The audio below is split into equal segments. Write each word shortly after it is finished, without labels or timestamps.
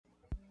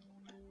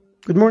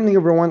Good morning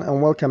everyone and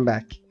welcome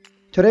back.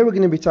 Today we're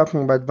going to be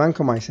talking about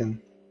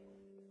vancomycin.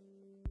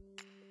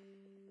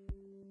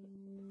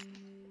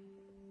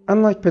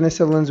 Unlike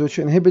penicillins which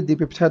inhibit the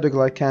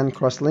peptidoglycan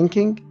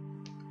cross-linking,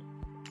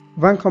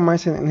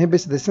 vancomycin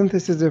inhibits the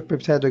synthesis of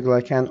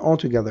peptidoglycan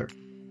altogether.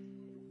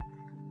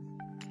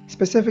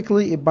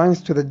 Specifically, it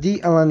binds to the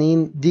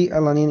D-alanine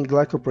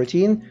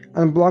glycoprotein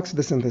and blocks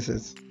the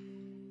synthesis.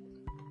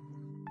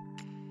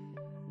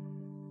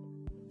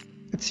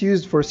 It's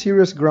used for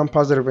serious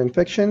gram-positive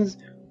infections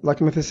like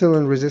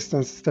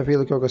methicillin-resistant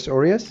Staphylococcus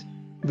aureus,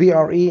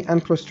 VRE,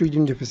 and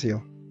Clostridium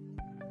difficile.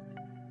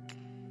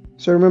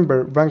 So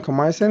remember,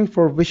 vancomycin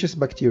for vicious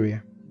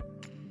bacteria.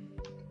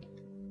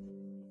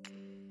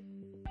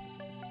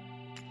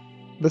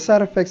 The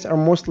side effects are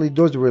mostly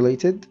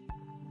dose-related.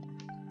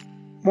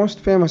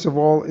 Most famous of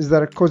all is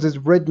that it causes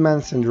red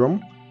man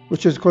syndrome,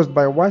 which is caused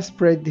by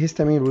widespread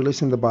histamine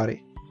release in the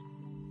body.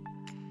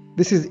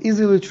 This is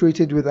easily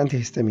treated with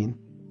antihistamine.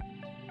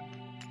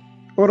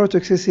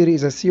 Ototoxicity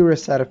is a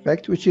serious side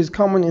effect which is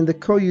common in the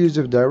co-use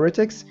of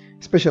diuretics,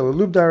 especially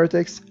loop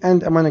diuretics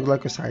and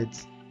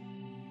aminoglycosides.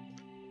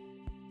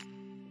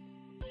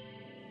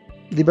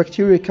 The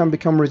bacteria can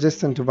become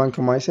resistant to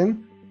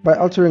vancomycin by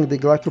altering the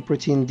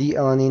glycoprotein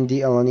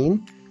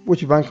D-alanine,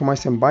 which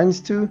vancomycin binds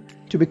to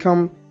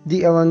become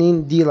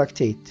D-alanine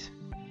D-lactate.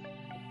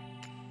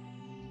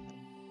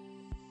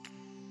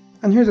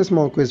 And here's a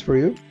small quiz for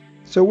you.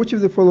 So which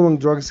of the following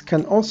drugs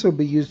can also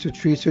be used to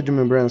treat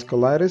pseudomembranous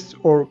colitis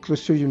or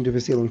Clostridium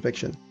difficile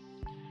infection?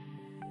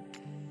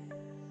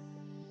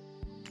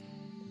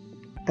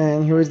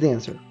 And here is the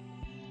answer.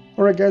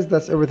 Alright guys,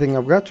 that's everything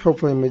I've got.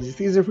 Hopefully I made it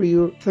easier for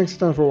you. Thanks a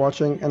ton for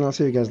watching and I'll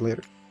see you guys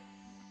later.